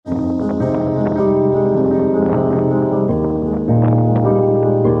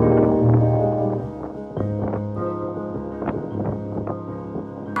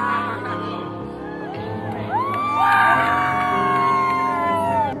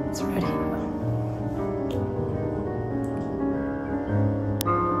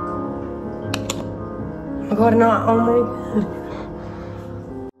God, no, oh my God.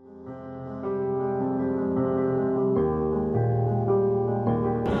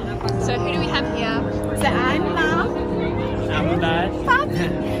 So who do we have here? So I'm Mum. I'm Dad.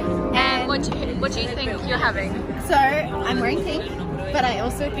 And what do you think you're having? So I'm wearing pink, but I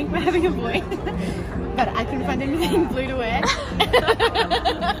also think we're having a boy. But I couldn't find anything blue to wear.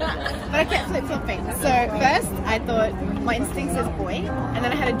 But I kept flip-flopping. So first I thought my instinct says boy, and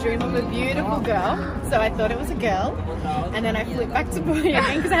then I had a dream of a beautiful girl, so I thought it was a girl. And then I flipped back to boy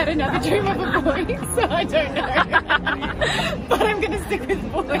again because I had another dream of a boy, so I don't know. But I'm gonna stick with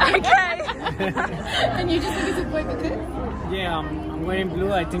boy. Okay. And you just think it's a boy because? Yeah, I'm wearing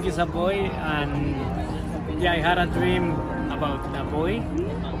blue. I think it's a boy, and yeah, I had a dream about a boy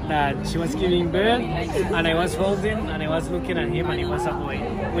that she was giving birth, and I was holding, and I was looking at him, and he was a boy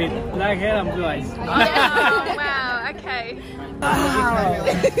with black hair and blue eyes. Oh wow, okay. Wow,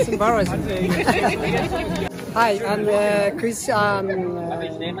 it's embarrassing. Hi, I'm Chris,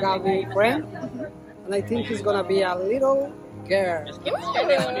 Gabby's friend, and I think he's gonna be a little girl.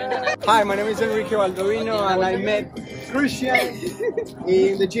 Hi, my name is Enrique Baldovino, and I met Christian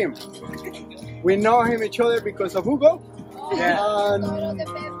in the gym. We know each other because of Hugo. And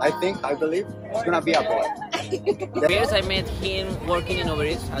I believe it's gonna be a boy. First, I met him working in Uber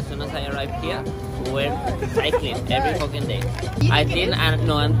Eats. As soon as I arrived here, we were cycling every fucking day. I think, I'm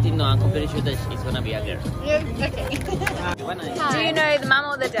completely sure that it's gonna be a girl. Okay. Do you know the mum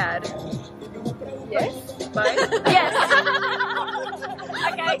or the dad? Yes. Both? Yes.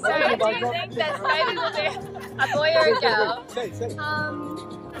 Okay, so do you think that baby will be a boy or a girl?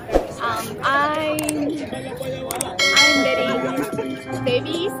 I'm betting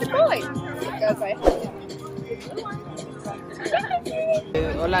baby's the boy.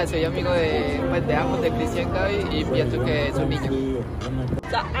 Hola, soy amigo de ambos, de Christian y Gaby, y pienso que es un niño.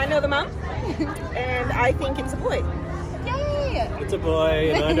 So I know the mom, and I think it's a boy. Yay! It's a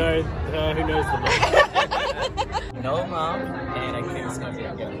boy, and I know who knows the mom. No mom, and I think it's gonna be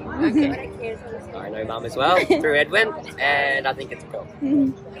a girl. Okay. I know mom as well through Edwin, and I think it's a girl.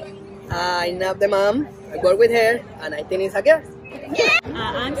 I know the mom, I work with her, and I think it's a girl.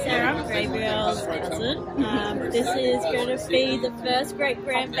 I'm Sarah, Gabriel's cousin. This is going to be the first great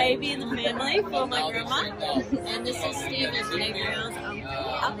grandbaby in the family for my grandma. And this is Stephen, Gabriel's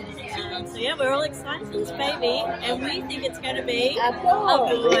uncle. So yeah, we're all excited for this baby, and we think it's going to be a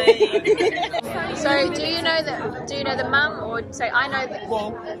boy. So do you know the mum, or say I know the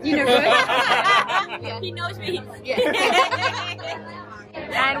you know both? Yeah. He knows me. Yeah.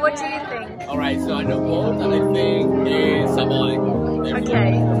 And what do you think? Alright, so I know both, and I think it's a boy.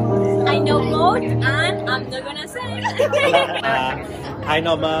 Okay. I know both, and I'm not gonna say. I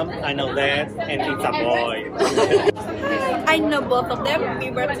know mom, I know dad, and it's a boy. I know both of them.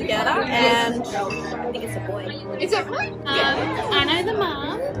 We work together, and I think it's a boy. Is it boy? I know the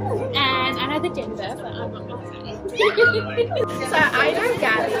mom, and I know the gender, but I'm not gonna say. So I know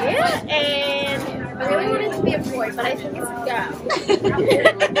Gabby, and I really want it to be a boy, but I think it's a girl.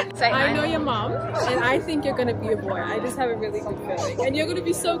 I know your mom, and I think you're gonna be a boy. I just have a really good feeling, and you're gonna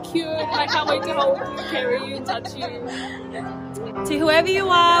be so cute. I can't wait to hold you, carry you, and touch you. To whoever you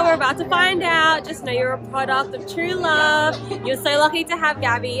are, we're about to find out. Just know you're a product of true love. You're so lucky to have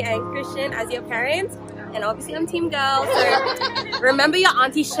Gabby and Christian as your parents. And obviously I'm team girl, so remember your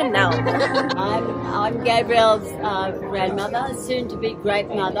Auntie Chanel. I'm Gabriel's grandmother, soon to be great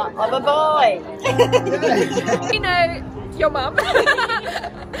mother of a boy. You know your mum.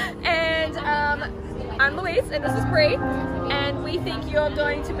 And I'm Louise, and this is Bree, and we think you're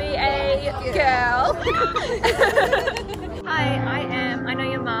going to be a girl. Hi, I know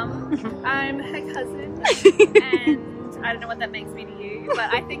your mum. I'm her cousin, and I don't know what that makes me to you,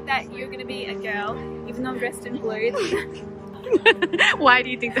 but I think that you're going to be a girl, even though I'm dressed in blue. Why do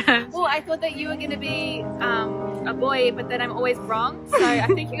you think that? Well, I thought that you were going to be a boy, but then I'm always wrong, so I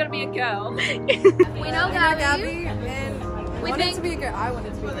think you're going to be a girl. We know Gabby, and we wanted think to be a girl. I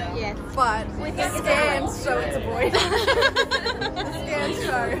wanted to be a girl. Yes. But We think it's Stan's show it's a boy. Stan's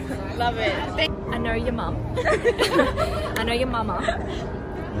show. love it. I know your mum. I know your mama.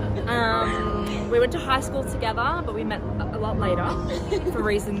 We went to high school together, but we met a lot later for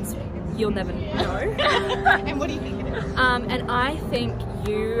reasons you'll never know. And what do you think it is? And I think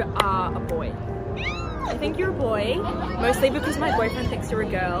you are a boy. I think you're a boy, mostly because my boyfriend thinks you're a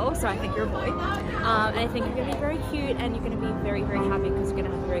girl, so I think you're a boy. And I think you're going to be very cute, and you're going to be very, very happy because you're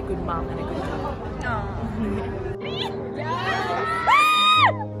going to have a very good mum and a good dad.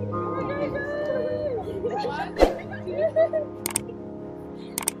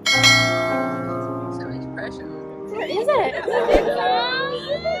 So much pressure. Is it?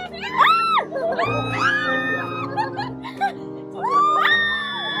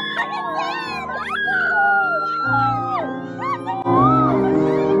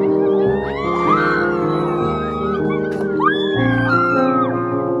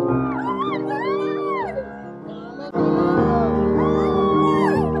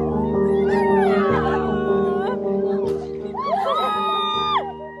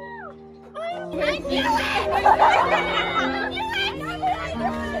 Oh my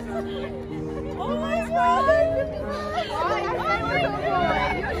god!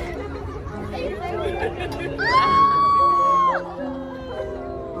 Oh,